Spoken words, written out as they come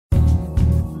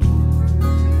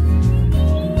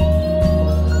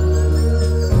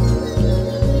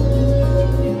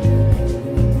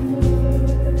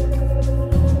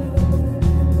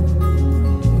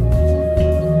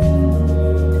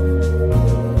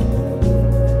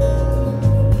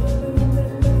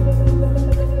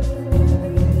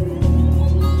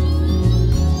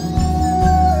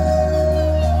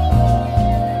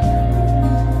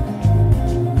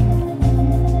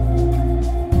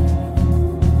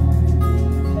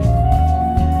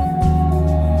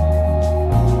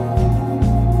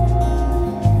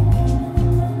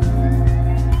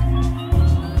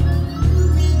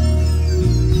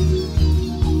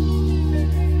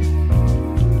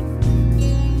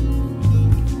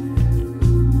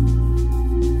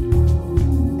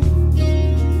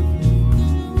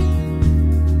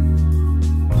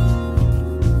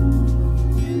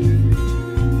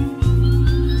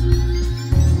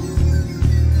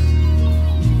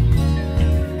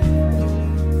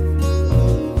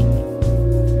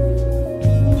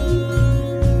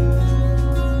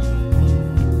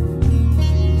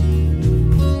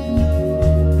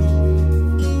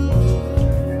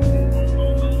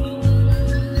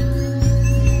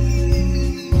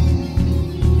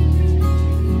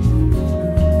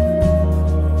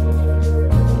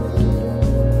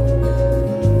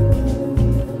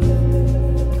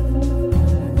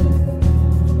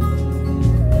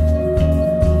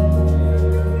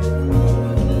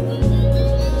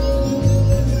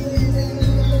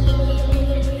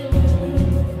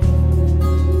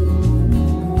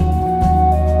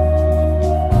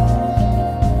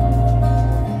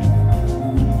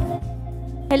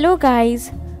Hello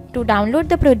guys, to download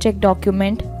the project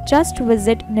document, just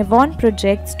visit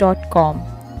nivonprojects.com.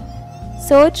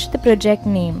 Search the project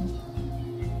name.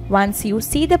 Once you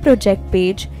see the project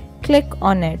page, click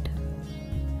on it.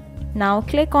 Now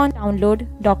click on download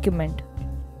document.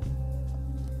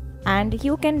 And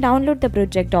you can download the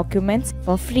project documents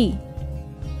for free.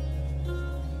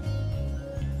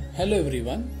 Hello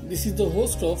everyone, this is the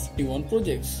host of Nivon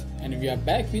Projects and we are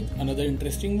back with another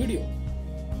interesting video.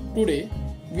 Today,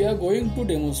 we are going to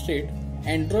demonstrate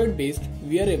Android-based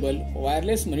wearable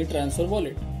wireless money transfer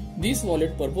wallet. This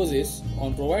wallet purposes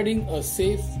on providing a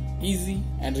safe, easy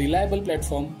and reliable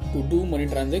platform to do money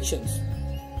transactions.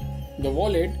 The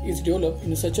wallet is developed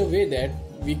in such a way that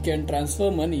we can transfer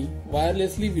money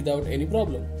wirelessly without any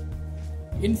problem.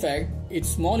 In fact, it's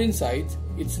small in size,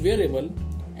 it's wearable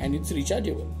and it's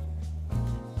rechargeable.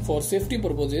 For safety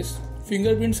purposes,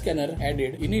 fingerprint scanner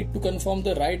added in it to confirm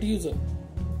the right user.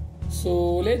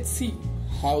 So let's see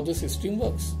how the system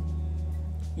works.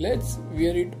 Let's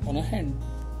wear it on a hand.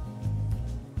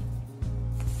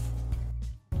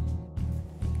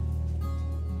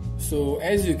 So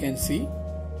as you can see,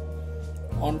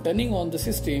 on turning on the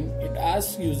system, it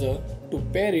asks user to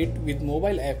pair it with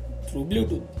mobile app through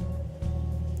Bluetooth.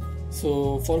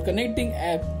 So for connecting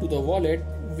app to the wallet,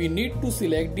 we need to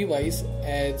select device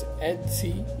as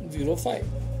HC05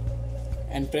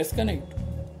 and press connect.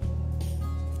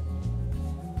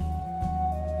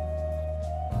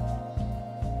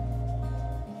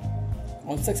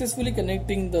 On successfully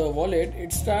connecting the wallet,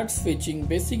 it starts fetching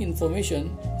basic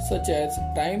information such as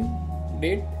time,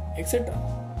 date, etc.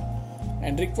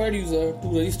 and required user to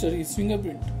register his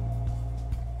fingerprint.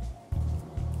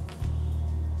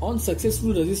 On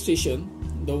successful registration,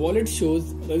 the wallet shows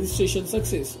registration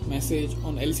success message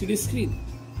on LCD screen,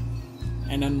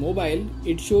 and on mobile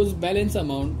it shows balance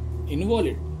amount in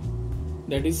wallet,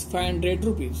 that is 500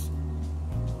 rupees.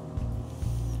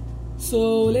 So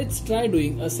let's try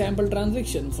doing a sample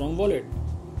transaction from wallet.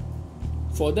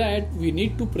 For that, we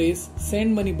need to press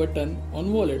send money button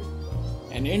on wallet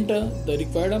and enter the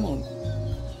required amount.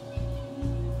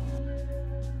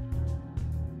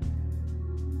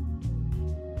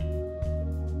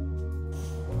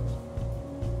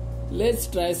 Let's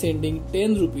try sending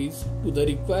 10 rupees to the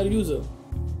required user.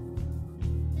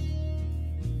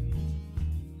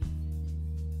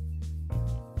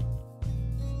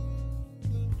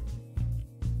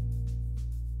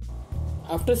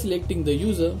 After selecting the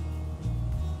user,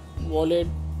 wallet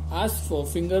asks for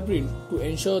fingerprint to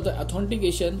ensure the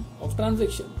authentication of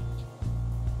transaction.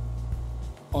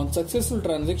 On successful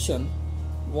transaction,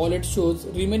 wallet shows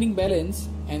remaining balance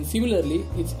and similarly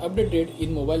it's updated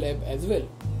in mobile app as well.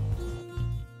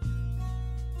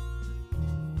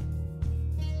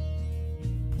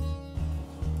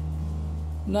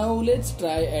 Now let's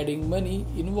try adding money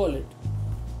in wallet.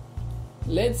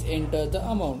 Let's enter the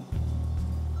amount.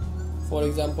 For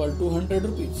example, 200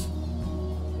 rupees.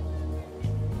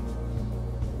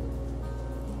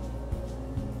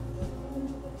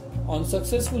 On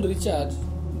successful recharge,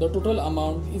 the total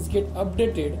amount is get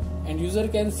updated and user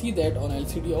can see that on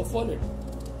LCD of wallet.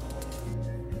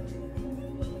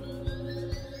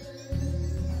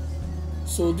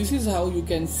 So this is how you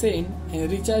can send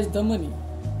and recharge the money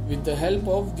with the help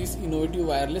of this innovative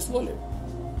wireless wallet.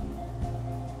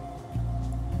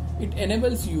 It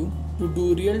enables you to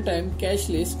do real-time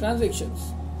cashless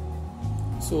transactions.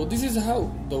 So this is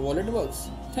how the wallet works.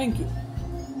 Thank you.